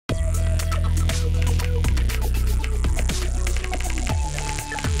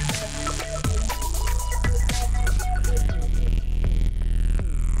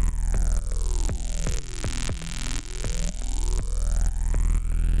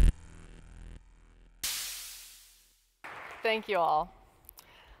Thank you all.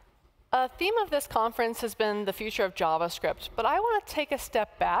 A theme of this conference has been the future of JavaScript, but I want to take a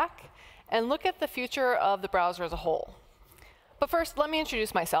step back and look at the future of the browser as a whole. But first, let me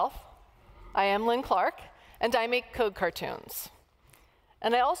introduce myself. I am Lin Clark, and I make code cartoons.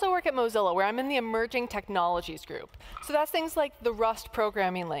 And I also work at Mozilla, where I'm in the emerging technologies group. So that's things like the Rust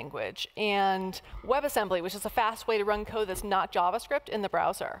programming language and WebAssembly, which is a fast way to run code that's not JavaScript in the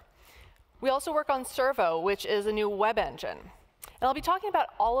browser. We also work on Servo, which is a new web engine. And I'll be talking about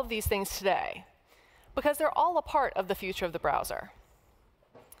all of these things today, because they're all a part of the future of the browser.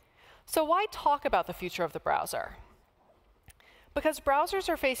 So why talk about the future of the browser? Because browsers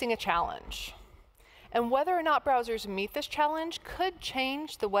are facing a challenge. And whether or not browsers meet this challenge could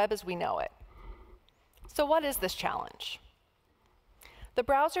change the web as we know it. So what is this challenge? The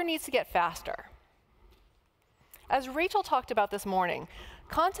browser needs to get faster. As Rachel talked about this morning,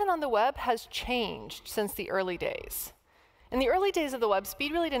 content on the web has changed since the early days. In the early days of the web,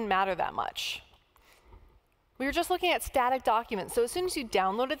 speed really didn't matter that much. We were just looking at static documents, so as soon as you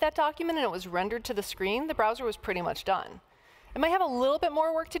downloaded that document and it was rendered to the screen, the browser was pretty much done. It might have a little bit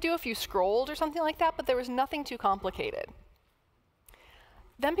more work to do if you scrolled or something like that, but there was nothing too complicated.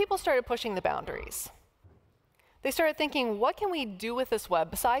 Then people started pushing the boundaries. They started thinking, what can we do with this web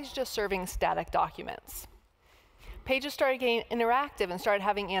besides just serving static documents? Pages started getting interactive and started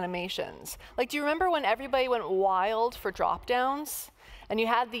having animations. Like, do you remember when everybody went wild for drop-downs? And you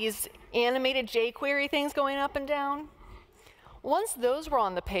had these animated jQuery things going up and down? Once those were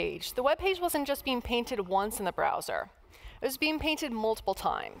on the page, the web page wasn't just being painted once in the browser. It was being painted multiple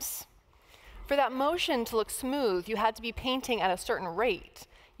times. For that motion to look smooth, you had to be painting at a certain rate.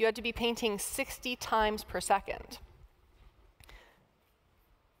 You had to be painting 60 times per second.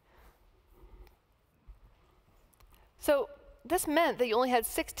 So this meant that you only had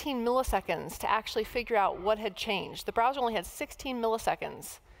 16 milliseconds to actually figure out what had changed. The browser only had 16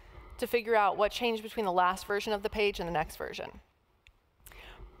 milliseconds to figure out what changed between the last version of the page and the next version.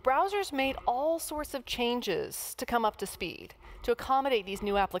 Browsers made all sorts of changes to come up to speed, to accommodate these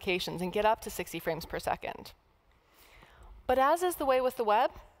new applications and get up to 60 frames per second. But as is the way with the web,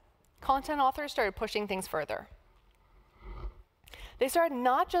 content authors started pushing things further. They started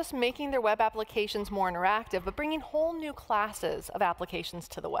not just making their web applications more interactive, but bringing whole new classes of applications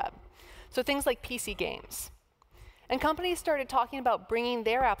to the web. So things like PC games. And companies started talking about bringing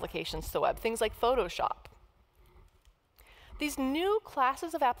their applications to the web, things like Photoshop. These new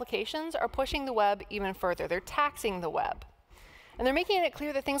classes of applications are pushing the web even further. They're taxing the web. And they're making it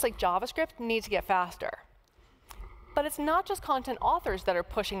clear that things like JavaScript need to get faster. But it's not just content authors that are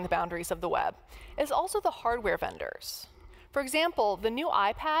pushing the boundaries of the web. It's also the hardware vendors. For example, the new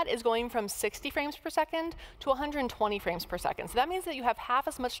iPad is going from 60 frames per second to 120 frames per second. So that means that you have half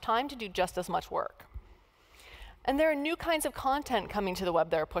as much time to do just as much work. And there are new kinds of content coming to the web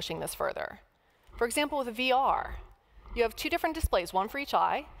that are pushing this further. For example, with VR. You have two different displays, one for each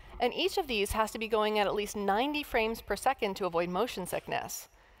eye, and each of these has to be going at least 90 frames per second to avoid motion sickness.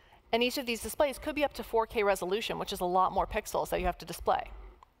 And each of these displays could be up to 4K resolution, which is a lot more pixels that you have to display.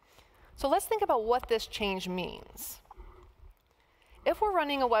 So let's think about what this change means. If we're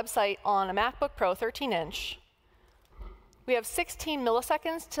running a website on a MacBook Pro 13-inch, we have 16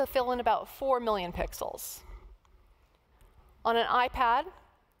 milliseconds to fill in about 4 million pixels. On an iPad,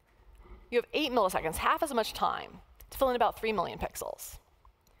 you have 8 milliseconds, half as much time, to fill in about 3 million pixels.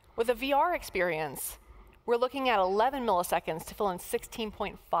 With a VR experience, we're looking at 11 milliseconds to fill in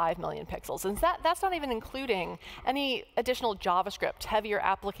 16.5 million pixels. And that's not even including any additional JavaScript, heavier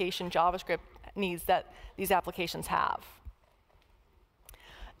application JavaScript needs that these applications have.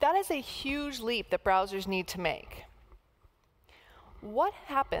 That is a huge leap that browsers need to make. What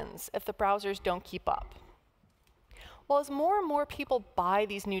happens if the browsers don't keep up? Well, as more and more people buy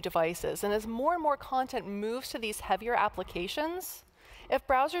these new devices, and as more and more content moves to these heavier applications, if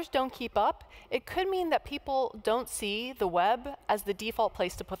browsers don't keep up, it could mean that people don't see the web as the default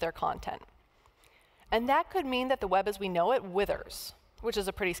place to put their content. And that could mean that the web as we know it withers, which is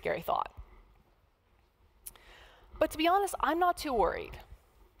a pretty scary thought. But to be honest, I'm not too worried.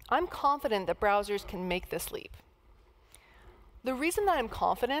 I'm confident that browsers can make this leap. The reason that I'm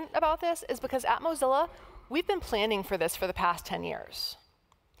confident about this is because at Mozilla, we've been planning for this for the past 10 years.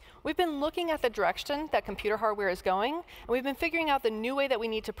 We've been looking at the direction that computer hardware is going, and we've been figuring out the new way that we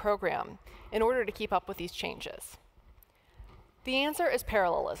need to program in order to keep up with these changes. The answer is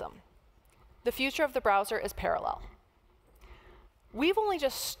parallelism. The future of the browser is parallel. We've only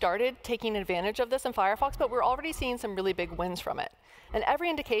just started taking advantage of this in Firefox, but we're already seeing some really big wins from it. And every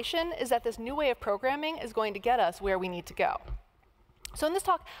indication is that this new way of programming is going to get us where we need to go. So in this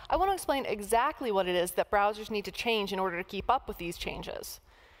talk, I want to explain exactly what it is that browsers need to change in order to keep up with these changes.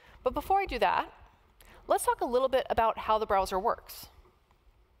 But before I do that, let's talk a little bit about how the browser works.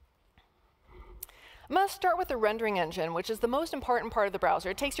 I'm going to start with the rendering engine, which is the most important part of the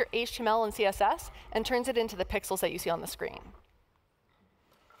browser. It takes your HTML and CSS and turns it into the pixels that you see on the screen.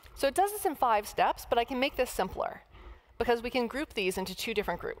 So it does this in 5 steps, but I can make this simpler because we can group these into 2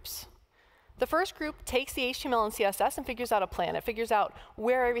 different groups. The first group takes the HTML and CSS and figures out a plan. It figures out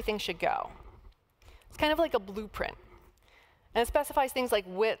where everything should go. It's kind of like a blueprint. And it specifies things like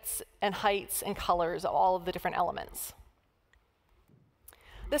widths and heights and colors of all of the different elements.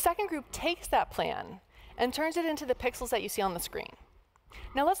 The second group takes that plan and turns it into the pixels that you see on the screen.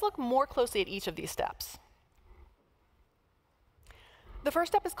 Now let's look more closely at each of these steps. The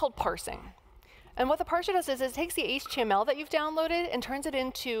first step is called parsing. And what the parser does is it takes the HTML that you've downloaded and turns it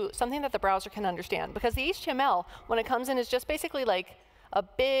into something that the browser can understand. Because the HTML, when it comes in, is just basically like a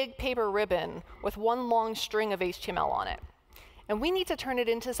big paper ribbon with one long string of HTML on it. And we need to turn it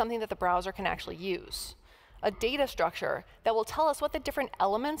into something that the browser can actually use. A data structure that will tell us what the different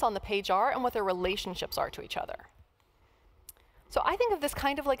elements on the page are and what their relationships are to each other. So I think of this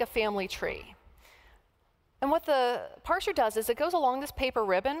kind of like a family tree. And what the parser does is it goes along this paper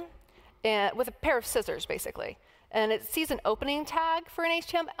ribbon with a pair of scissors, basically. And it sees an opening tag for an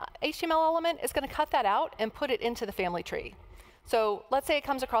HTML element. It's going to cut that out and put it into the family tree. So let's say it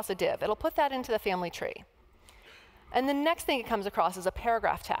comes across a div. It'll put that into the family tree. And the next thing it comes across is a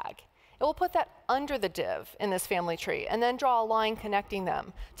paragraph tag. It will put that under the div in this family tree and then draw a line connecting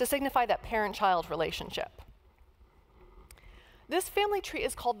them to signify that parent-child relationship. This family tree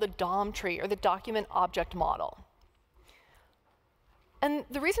is called the DOM tree, or the Document Object Model. And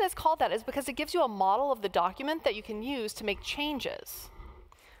the reason it's called that is because it gives you a model of the document that you can use to make changes.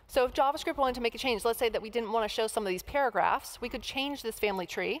 So if JavaScript wanted to make a change, let's say that we didn't want to show some of these paragraphs, we could change this family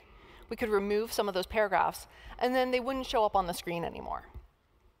tree, we could remove some of those paragraphs, and then they wouldn't show up on the screen anymore.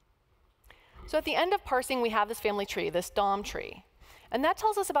 So at the end of parsing, we have this family tree, this DOM tree. And that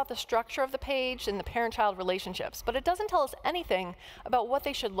tells us about the structure of the page and the parent-child relationships, but it doesn't tell us anything about what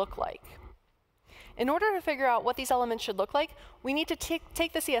they should look like. In order to figure out what these elements should look like, we need to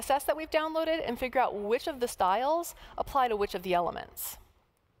take the CSS that we've downloaded and figure out which of the styles apply to which of the elements.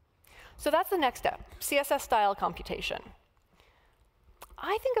 So that's the next step, CSS style computation.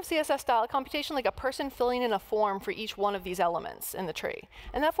 I think of CSS style computation like a person filling in a form for each one of these elements in the tree.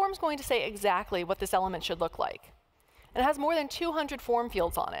 And that form is going to say exactly what this element should look like. And it has more than 200 form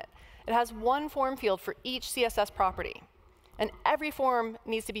fields on it. It has 1 form field for each CSS property. And every form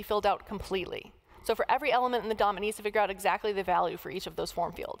needs to be filled out completely. So for every element in the DOM, it needs to figure out exactly the value for each of those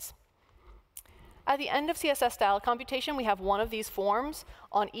form fields. At the end of CSS style computation, we have one of these forms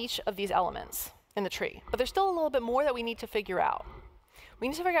on each of these elements in the tree. But there's still a little bit more that we need to figure out. We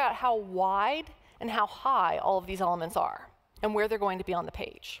need to figure out how wide and how high all of these elements are and where they're going to be on the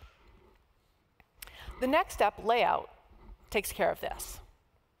page. The next step, layout, takes care of this.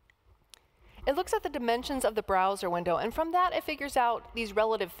 It looks at the dimensions of the browser window, and from that it figures out these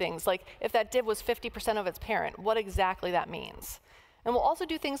relative things, like if that div was 50% of its parent, what exactly that means. And we'll also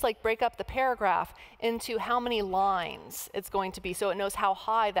do things like break up the paragraph into how many lines it's going to be, so it knows how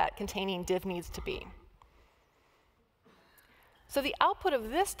high that containing div needs to be. So the output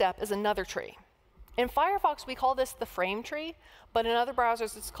of this step is another tree. In Firefox, we call this the frame tree, but in other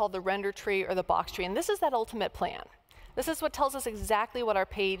browsers, it's called the render tree or the box tree, and this is that ultimate plan. This is what tells us exactly what our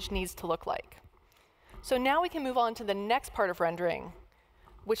page needs to look like. So now we can move on to the next part of rendering,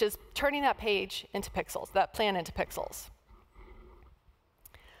 which is turning that page into pixels, that plan into pixels.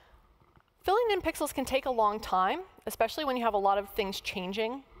 Filling in pixels can take a long time, especially when you have a lot of things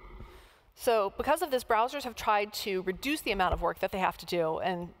changing. So because of this, browsers have tried to reduce the amount of work that they have to do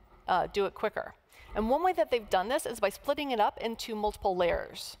and do it quicker. And one way that they've done this is by splitting it up into multiple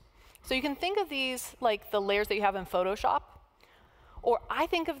layers. So you can think of these like the layers that you have in Photoshop, or I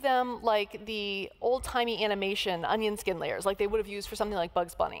think of them like the old-timey animation onion skin layers, like they would have used for something like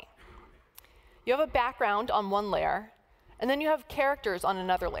Bugs Bunny. You have a background on one layer, and then you have characters on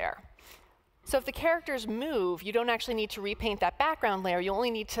another layer. So if the characters move, you don't actually need to repaint that background layer. You only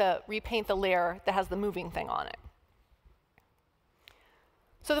need to repaint the layer that has the moving thing on it.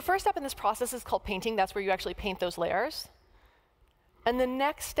 So the first step in this process is called painting. That's where you actually paint those layers. And the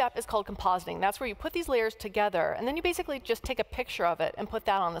next step is called compositing. That's where you put these layers together, and then you basically just take a picture of it and put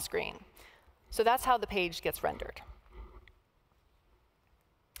that on the screen. So that's how the page gets rendered.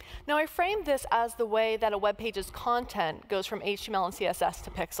 Now, I framed this as the way that a web page's content goes from HTML and CSS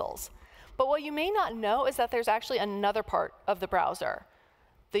to pixels. But what you may not know is that there's actually another part of the browser,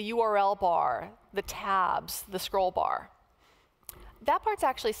 the URL bar, the tabs, the scroll bar. that part's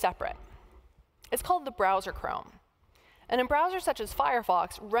actually separate. It's called the browser Chrome. And in browsers such as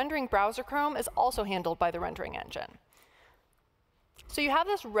Firefox, rendering browser Chrome is also handled by the rendering engine. So you have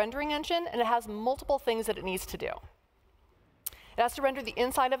this rendering engine, and it has multiple things that it needs to do. It has to render the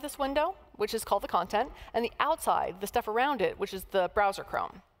inside of this window, which is called the content, and the outside, the stuff around it, which is the browser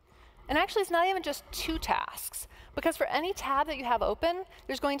Chrome. And actually, it's not even just two tasks, because for any tab that you have open,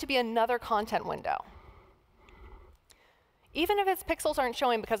 there's going to be another content window. Even if its pixels aren't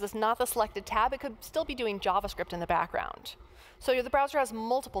showing because it's not the selected tab, it could still be doing JavaScript in the background. So the browser has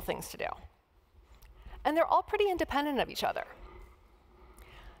multiple things to do. And they're all pretty independent of each other.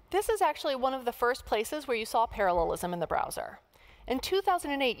 This is actually one of the first places where you saw parallelism in the browser. In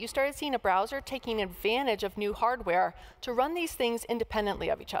 2008, you started seeing a browser taking advantage of new hardware to run these things independently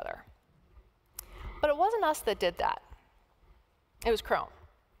of each other. But it wasn't us that did that. It was Chrome.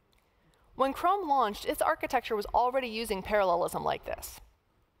 When Chrome launched, its architecture was already using parallelism like this.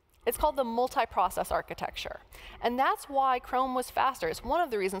 It's called the multi-process architecture. And that's why Chrome was faster. It's one of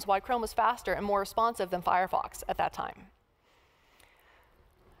the reasons why Chrome was faster and more responsive than Firefox at that time.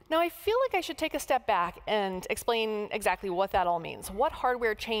 Now, I feel like I should take a step back and explain exactly what that all means. What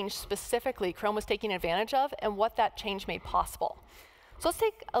hardware change specifically Chrome was taking advantage of, and what that change made possible. So let's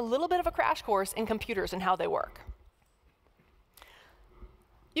take a little bit of a crash course in computers and how they work.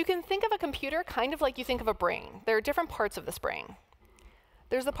 You can think of a computer kind of like you think of a brain. There are different parts of this brain.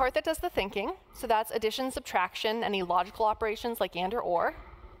 There's the part that does the thinking, so that's addition, subtraction, any logical operations like and or.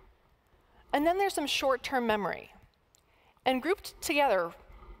 And then there's some short-term memory. And grouped together,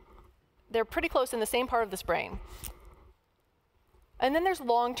 they're pretty close in the same part of this brain. And then there's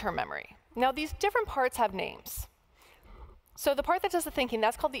long-term memory. Now, these different parts have names. So the part that does the thinking,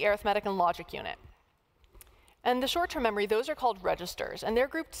 that's called the arithmetic and logic unit. And the short-term memory, those are called registers, and they're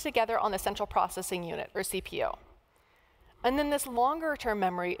grouped together on the central processing unit, or CPU. And then this longer-term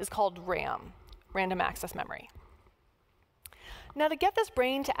memory is called RAM, random access memory. Now, to get this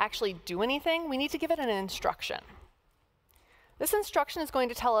brain to actually do anything, we need to give it an instruction. This instruction is going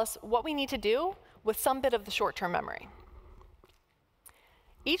to tell us what we need to do with some bit of the short-term memory.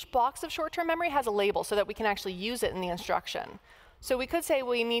 Each box of short-term memory has a label so that we can actually use it in the instruction. So we could say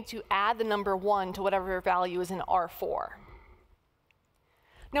we need to add the number 1 to whatever value is in R4.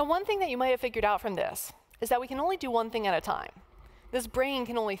 Now, one thing that you might have figured out from this is that we can only do one thing at a time. This brain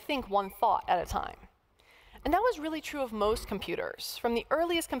can only think one thought at a time. And that was really true of most computers, from the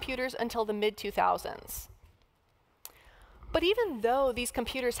earliest computers until the mid-2000s. But even though these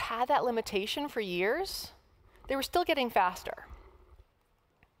computers had that limitation for years, they were still getting faster.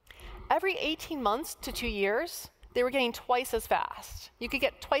 Every 18 months to 2 years, they were getting twice as fast. You could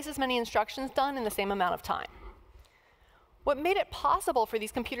get twice as many instructions done in the same amount of time. What made it possible for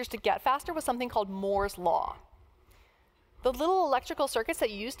these computers to get faster was something called Moore's Law. The little electrical circuits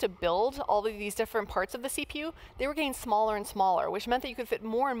that you used to build all of these different parts of the CPU, they were getting smaller and smaller, which meant that you could fit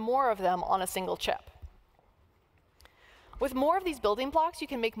more and more of them on a single chip. With more of these building blocks, you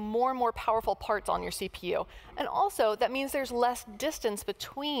can make more and more powerful parts on your CPU. And also, that means there's less distance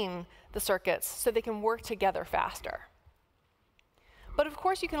between the circuits, so they can work together faster. But of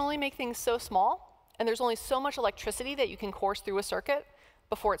course, you can only make things so small, and there's only so much electricity that you can course through a circuit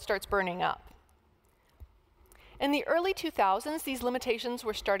before it starts burning up. In the early 2000s, these limitations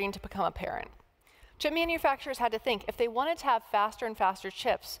were starting to become apparent. Chip manufacturers had to think, if they wanted to have faster and faster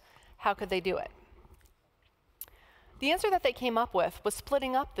chips, how could they do it? The answer that they came up with was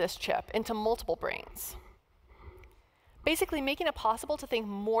splitting up this chip into multiple brains, basically making it possible to think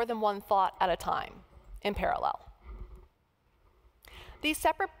more than one thought at a time in parallel. These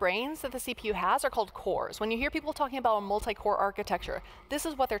separate brains that the CPU has are called cores. When you hear people talking about a multi-core architecture, this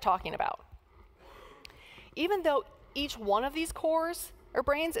is what they're talking about. Even though each one of these cores or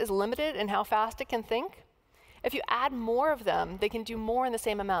brains is limited in how fast it can think, if you add more of them, they can do more in the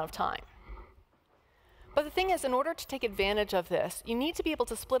same amount of time. But the thing is, in order to take advantage of this, you need to be able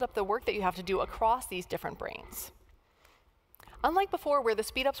to split up the work that you have to do across these different brains. Unlike before, where the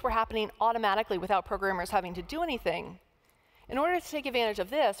speedups were happening automatically without programmers having to do anything, in order to take advantage of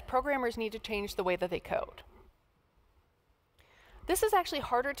this, programmers need to change the way that they code. This is actually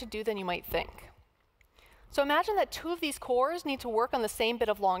harder to do than you might think. So imagine that 2 of these cores need to work on the same bit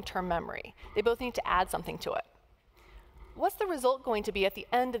of long-term memory. They both need to add something to it. What's the result going to be at the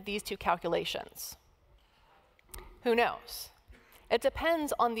end of these 2 calculations? Who knows? It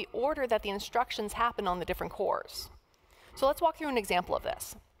depends on the order that the instructions happen on the different cores. So let's walk through an example of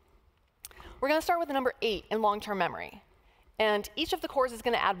this. We're going to start with the number 8 in long-term memory. And each of the cores is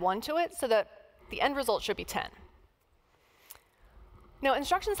going to add 1 to it, so that the end result should be 10. Now,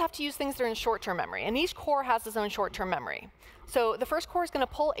 instructions have to use things that are in short-term memory, and each core has its own short-term memory. So the first core is going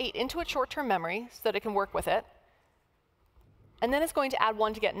to pull 8 into its short-term memory so that it can work with it. And then it's going to add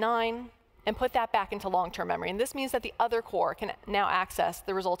 1 to get 9 and put that back into long-term memory. And this means that the other core can now access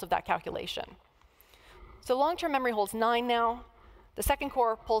the result of that calculation. So long-term memory holds 9 now. The second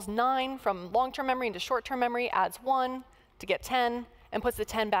core pulls 9 from long-term memory into short-term memory, adds 1 to get 10, and puts the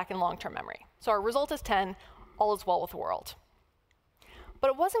 10 back in long-term memory. So our result is 10. All is well with the world. But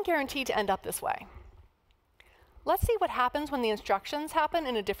it wasn't guaranteed to end up this way. Let's see what happens when the instructions happen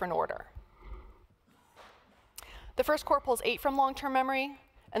in a different order. The first core pulls 8 from long-term memory,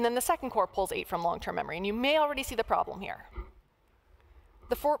 and then the second core pulls 8 from long-term memory. And you may already see the problem here.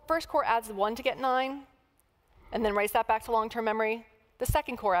 The first core adds 1 to get 9, and then writes that back to long-term memory. The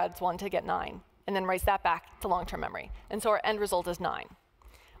second core adds 1 to get 9, and then writes that back to long-term memory. And so our end result is 9,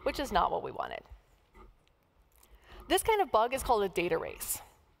 which is not what we wanted. This kind of bug is called a data race.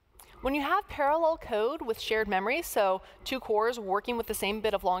 When you have parallel code with shared memory, so 2 cores working with the same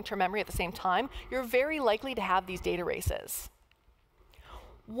bit of long-term memory at the same time, you're very likely to have these data races.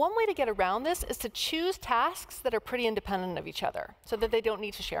 One way to get around this is to choose tasks that are pretty independent of each other so that they don't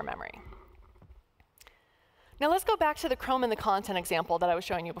need to share memory. Now let's go back to the Chrome and the content example that I was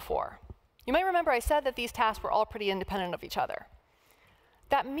showing you before. You might remember I said that these tasks were all pretty independent of each other.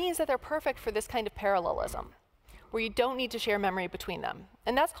 That means that they're perfect for this kind of parallelism, where you don't need to share memory between them.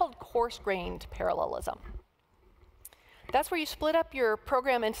 And that's called coarse-grained parallelism. That's where you split up your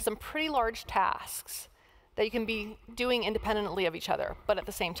program into some pretty large tasks that you can be doing independently of each other, but at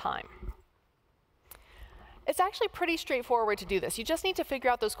the same time. It's actually pretty straightforward to do this. You just need to figure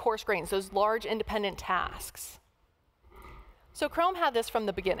out those coarse grains, those large independent tasks. So Chrome had this from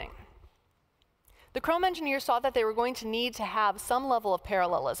the beginning. The Chrome engineers saw that they were going to need to have some level of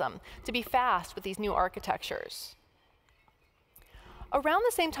parallelism to be fast with these new architectures. Around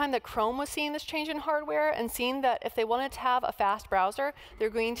the same time that Chrome was seeing this change in hardware and seeing that if they wanted to have a fast browser, they're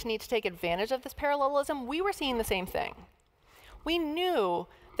going to need to take advantage of this parallelism, we were seeing the same thing. We knew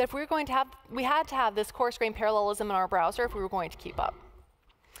that if we had to have this coarse-grained parallelism in our browser if we were going to keep up.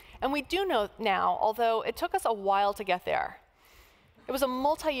 And we do know now, although it took us a while to get there. It was a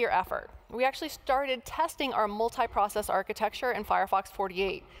multi-year effort. We actually started testing our multi-process architecture in Firefox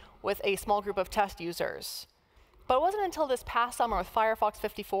 48 with a small group of test users. But it wasn't until this past summer with Firefox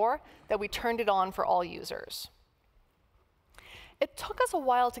 54 that we turned it on for all users. It took us a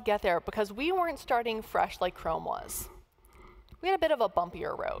while to get there because we weren't starting fresh like Chrome was. We had a bit of a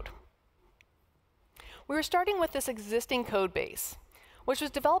bumpier road. We were starting with this existing code base, which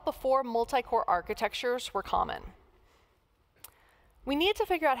was developed before multi-core architectures were common. We needed to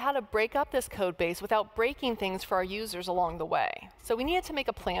figure out how to break up this code base without breaking things for our users along the way. So we needed to make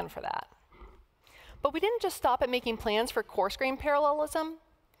a plan for that. But we didn't just stop at making plans for coarse-grained parallelism.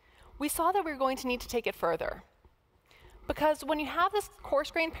 We saw that we were going to need to take it further. Because when you have this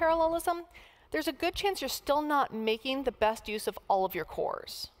coarse-grained parallelism, there's a good chance you're still not making the best use of all of your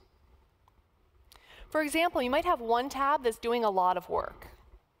cores. For example, you might have one tab that's doing a lot of work,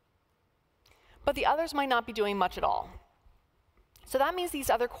 but the others might not be doing much at all. So that means these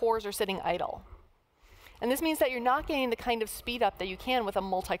other cores are sitting idle. And this means that you're not getting the kind of speed up that you can with a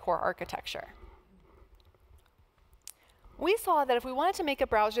multi-core architecture. We saw that if we wanted to make a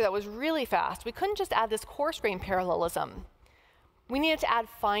browser that was really fast, we couldn't just add this coarse-grained parallelism. We needed to add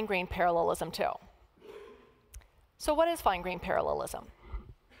fine-grained parallelism too. So what is fine-grained parallelism?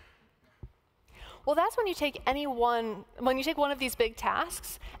 Well, that's when you take one of these big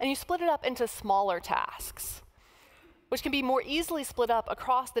tasks and you split it up into smaller tasks, which can be more easily split up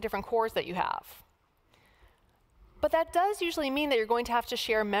across the different cores that you have. But that does usually mean that you're going to have to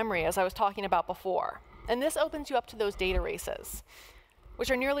share memory, as I was talking about before. And this opens you up to those data races,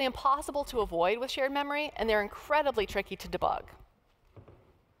 which are nearly impossible to avoid with shared memory, and they're incredibly tricky to debug.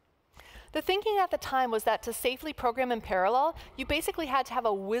 The thinking at the time was that to safely program in parallel, you basically had to have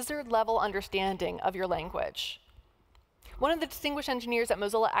a wizard-level understanding of your language. One of the distinguished engineers at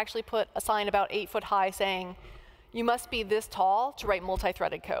Mozilla actually put a sign about 8 foot high saying, "You must be this tall to write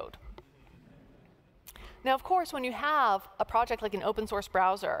multi-threaded code." Now, of course, when you have a project like an open source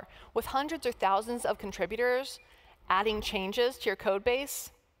browser with hundreds or thousands of contributors adding changes to your code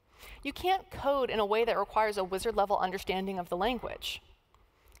base, you can't code in a way that requires a wizard-level understanding of the language.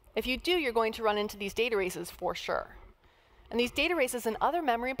 If you do, you're going to run into these data races for sure. And these data races and other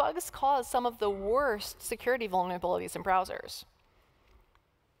memory bugs cause some of the worst security vulnerabilities in browsers.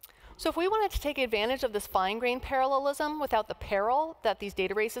 So if we wanted to take advantage of this fine-grained parallelism without the peril that these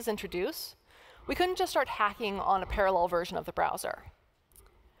data races introduce, we couldn't just start hacking on a parallel version of the browser.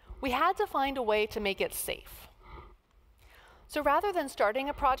 We had to find a way to make it safe. So rather than starting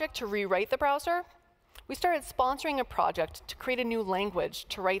a project to rewrite the browser, we started sponsoring a project to create a new language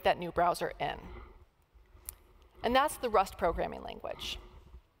to write that new browser in. And that's the Rust programming language.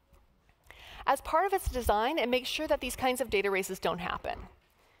 As part of its design, it makes sure that these kinds of data races don't happen.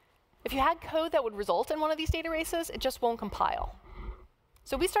 If you had code that would result in one of these data races, it just won't compile.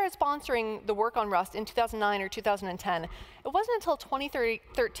 So we started sponsoring the work on Rust in 2009 or 2010. It wasn't until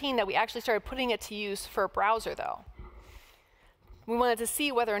 2013 that we actually started putting it to use for a browser, though. We wanted to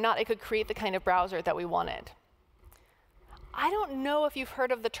see whether or not it could create the kind of browser that we wanted. I don't know if you've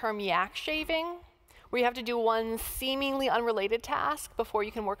heard of the term yak shaving, where you have to do one seemingly unrelated task before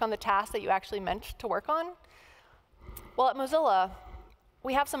you can work on the task that you actually meant to work on. Well, at Mozilla,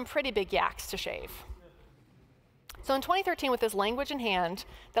 we have some pretty big yaks to shave. So in 2013, with this language in hand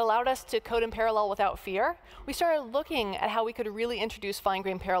that allowed us to code in parallel without fear, we started looking at how we could really introduce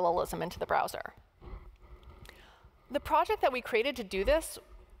fine-grained parallelism into the browser. The project that we created to do this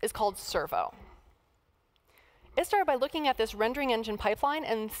is called Servo. It started by looking at this rendering engine pipeline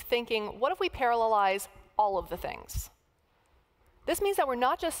and thinking, what if we parallelize all of the things? This means that we're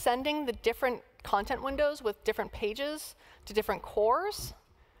not just sending the different content windows with different pages to different cores.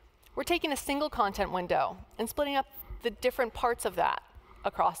 We're taking a single content window and splitting up the different parts of that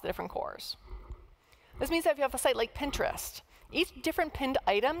across the different cores. This means that if you have a site like Pinterest, each different pinned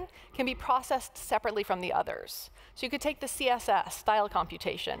item can be processed separately from the others. So you could take the CSS style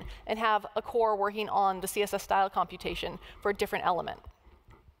computation and have a core working on the CSS style computation for a different element.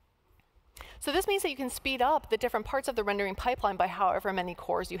 So this means that you can speed up the different parts of the rendering pipeline by however many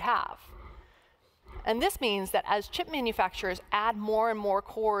cores you have. And this means that as chip manufacturers add more and more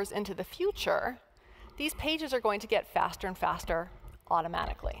cores into the future, these pages are going to get faster and faster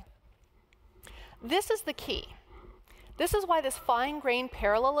automatically. This is the key. This is why this fine-grained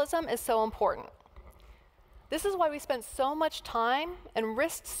parallelism is so important. This is why we spent so much time and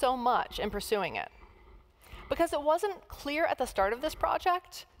risked so much in pursuing it. Because it wasn't clear at the start of this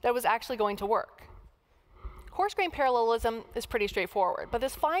project that it was actually going to work. Coarse-grained parallelism is pretty straightforward, but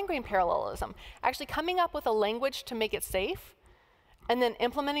this fine-grained parallelism, actually coming up with a language to make it safe, and then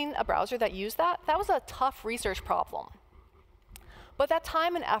implementing a browser that used that, that was a tough research problem. But that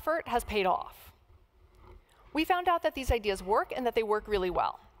time and effort has paid off. We found out that these ideas work and that they work really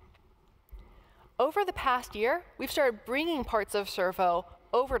well. Over the past year, we've started bringing parts of Servo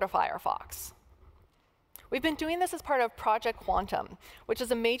over to Firefox. We've been doing this as part of Project Quantum, which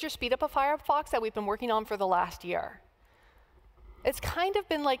is a major speed-up of Firefox that we've been working on for the last year. It's kind of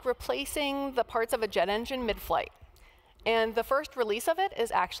been like replacing the parts of a jet engine mid-flight. And the first release of it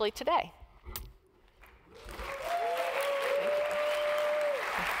is actually today.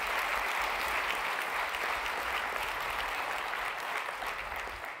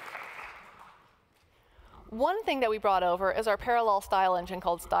 One thing that we brought over is our parallel style engine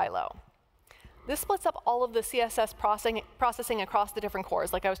called Stylo. This splits up all of the CSS processing across the different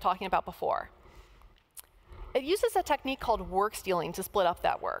cores, like I was talking about before. It uses a technique called work stealing to split up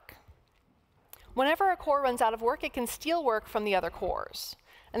that work. Whenever a core runs out of work, it can steal work from the other cores.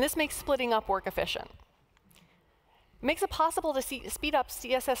 And this makes splitting up work efficient. It makes it possible to speed up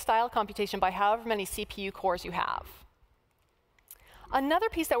CSS style computation by however many CPU cores you have. Another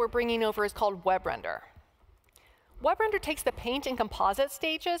piece that we're bringing over is called WebRender. WebRender takes the paint and composite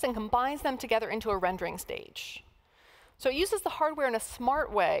stages and combines them together into a rendering stage. So it uses the hardware in a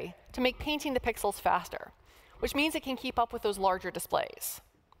smart way to make painting the pixels faster, which means it can keep up with those larger displays.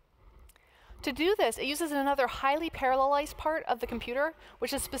 To do this, it uses another highly parallelized part of the computer,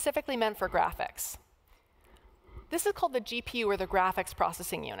 which is specifically meant for graphics. This is called the GPU, or the graphics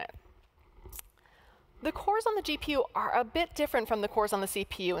processing unit. The cores on the GPU are a bit different from the cores on the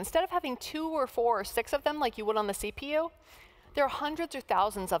CPU. Instead of having 2 or 4 or 6 of them like you would on the CPU, there are hundreds or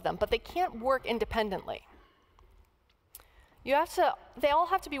thousands of them, but they can't work independently. They all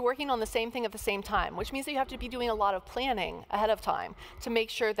have to be working on the same thing at the same time, which means that you have to be doing a lot of planning ahead of time to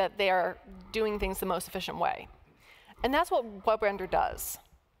make sure that they are doing things the most efficient way. And that's what WebRender does.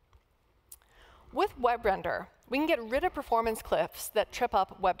 With WebRender, we can get rid of performance cliffs that trip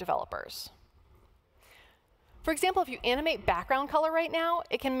up web developers. For example, if you animate background color right now,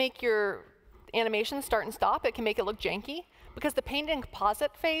 it can make your animation start and stop. It can make it look janky, because the paint and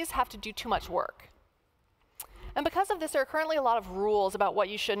composite phase have to do too much work. And because of this, there are currently a lot of rules about what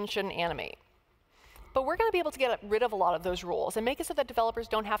you should and shouldn't animate. But we're going to be able to get rid of a lot of those rules and make it so that developers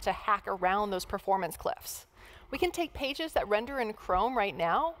don't have to hack around those performance cliffs. We can take pages that render in Chrome right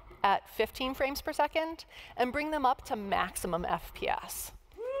now at 15 frames per second and bring them up to maximum FPS.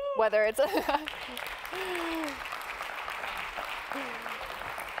 Whether it's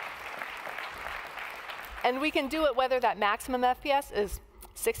And we can do it whether that maximum FPS is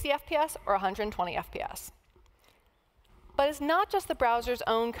 60 FPS or 120 FPS. But it's not just the browser's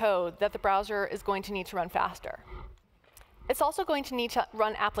own code that the browser is going to need to run faster. It's also going to need to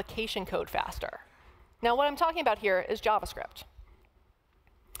run application code faster. Now, what I'm talking about here is JavaScript.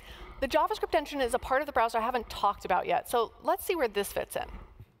 The JavaScript engine is a part of the browser I haven't talked about yet, so let's see where this fits in.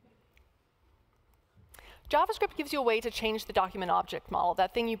 JavaScript gives you a way to change the document object model,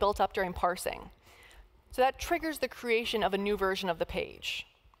 that thing you built up during parsing. So that triggers the creation of a new version of the page.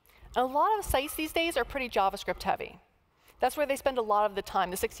 And a lot of sites these days are pretty JavaScript heavy. That's where they spend a lot of the time,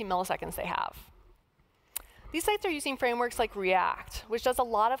 the 60 milliseconds they have. These sites are using frameworks like React, which does a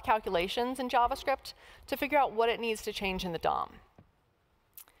lot of calculations in JavaScript to figure out what it needs to change in the DOM.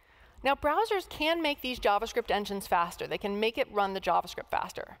 Now, browsers can make these JavaScript engines faster. They can make it run the JavaScript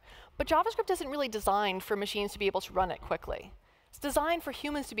faster. But JavaScript isn't really designed for machines to be able to run it quickly. It's designed for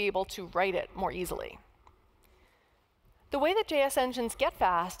humans to be able to write it more easily. The way that JS engines get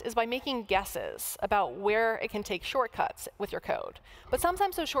fast is by making guesses about where it can take shortcuts with your code. But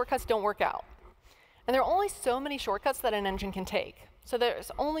sometimes those shortcuts don't work out. And there are only so many shortcuts that an engine can take. So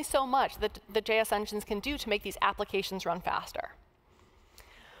there's only so much that the JS engines can do to make these applications run faster.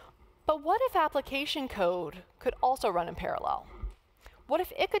 But what if application code could also run in parallel? What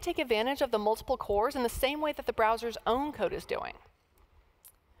if it could take advantage of the multiple cores in the same way that the browser's own code is doing?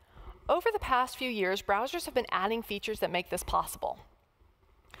 Over the past few years, browsers have been adding features that make this possible.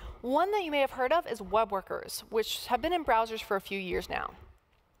 One that you may have heard of is web workers, which have been in browsers for a few years now.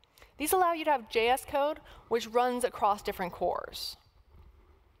 These allow you to have JS code which runs across different cores.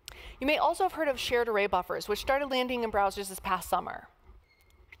 You may also have heard of shared array buffers, which started landing in browsers this past summer.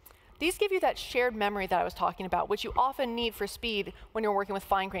 These give you that shared memory that I was talking about, which you often need for speed when you're working with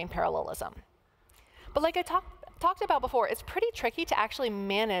fine-grained parallelism. But like I talked about before, it's pretty tricky to actually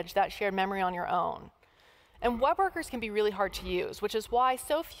manage that shared memory on your own. And web workers can be really hard to use, which is why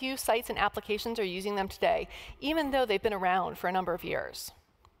so few sites and applications are using them today, even though they've been around for a number of years.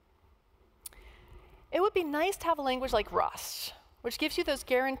 It would be nice to have a language like Rust, which gives you those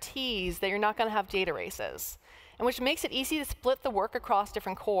guarantees that you're not going to have data races, and which makes it easy to split the work across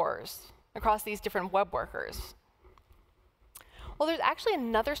different cores, across these different web workers. Well, there's actually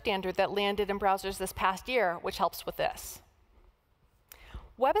another standard that landed in browsers this past year, which helps with this.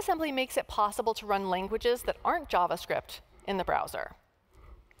 WebAssembly makes it possible to run languages that aren't JavaScript in the browser.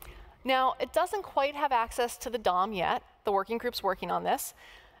 Now, it doesn't quite have access to the DOM yet. The working group's working on this.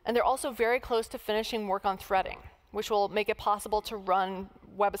 And they're also very close to finishing work on threading, which will make it possible to run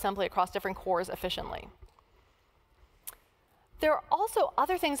WebAssembly across different cores efficiently. There are also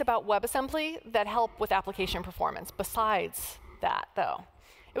other things about WebAssembly that help with application performance besides that, though.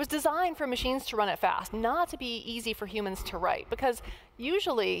 It was designed for machines to run it fast, not to be easy for humans to write, because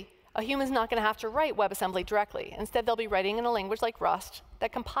usually a human's not going to have to write WebAssembly directly. Instead, they'll be writing in a language like Rust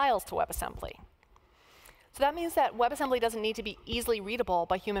that compiles to WebAssembly. So that means that WebAssembly doesn't need to be easily readable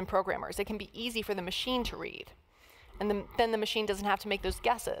by human programmers. It can be easy for the machine to read. And then the machine doesn't have to make those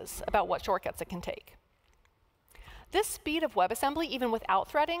guesses about what shortcuts it can take. This speed of WebAssembly, even without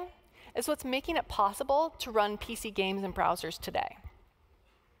threading, is what's making it possible to run PC games in browsers today.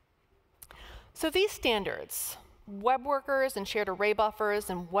 So these standards, web workers and shared array buffers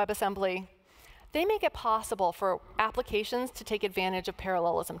and WebAssembly, they make it possible for applications to take advantage of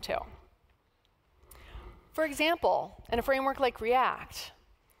parallelism too. For example, in a framework like React,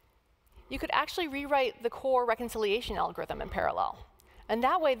 you could actually rewrite the core reconciliation algorithm in parallel. And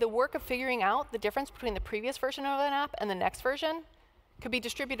that way, the work of figuring out the difference between the previous version of an app and the next version could be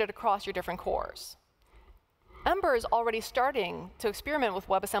distributed across your different cores. Ember is already starting to experiment with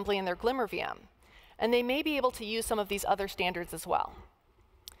WebAssembly in their Glimmer VM, and they may be able to use some of these other standards as well.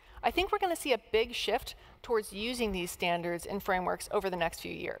 I think we're going to see a big shift towards using these standards in frameworks over the next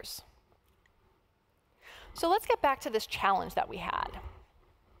few years. So let's get back to this challenge that we had.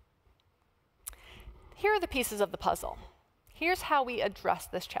 Here are the pieces of the puzzle. Here's how we address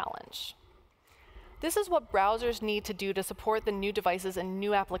this challenge. This is what browsers need to do to support the new devices and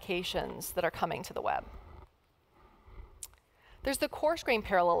new applications that are coming to the web. There's the coarse-grained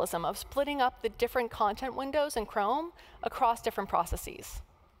parallelism of splitting up the different content windows in Chrome across different processes.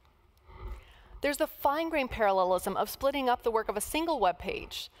 There's the fine-grained parallelism of splitting up the work of a single web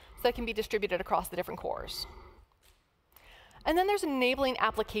page so that it can be distributed across the different cores. And then there's enabling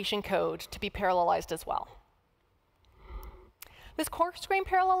application code to be parallelized as well. This coarse-grained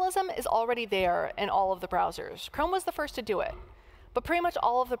parallelism is already there in all of the browsers. Chrome was the first to do it, but pretty much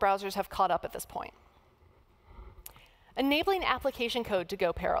all of the browsers have caught up at this point. Enabling application code to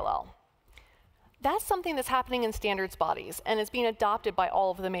go parallel. That's something that's happening in standards bodies and is being adopted by all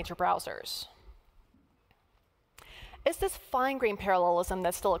of the major browsers. It's this fine-grained parallelism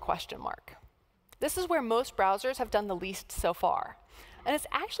that's still a question mark. This is where most browsers have done the least so far. And it's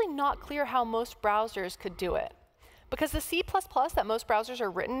actually not clear how most browsers could do it, because the C++ that most browsers are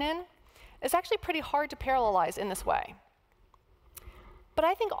written in is actually pretty hard to parallelize in this way. But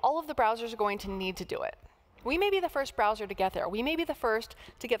I think all of the browsers are going to need to do it. We may be the first browser to get there. We may be the first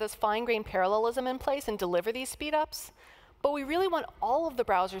to get this fine-grained parallelism in place and deliver these speedups, but we really want all of the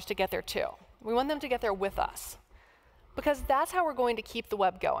browsers to get there too. We want them to get there with us, because that's how we're going to keep the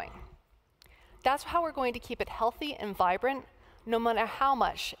web going. That's how we're going to keep it healthy and vibrant, no matter how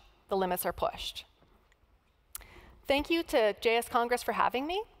much the limits are pushed. Thank you to JS Congress for having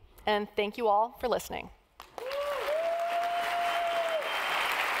me, and thank you all for listening.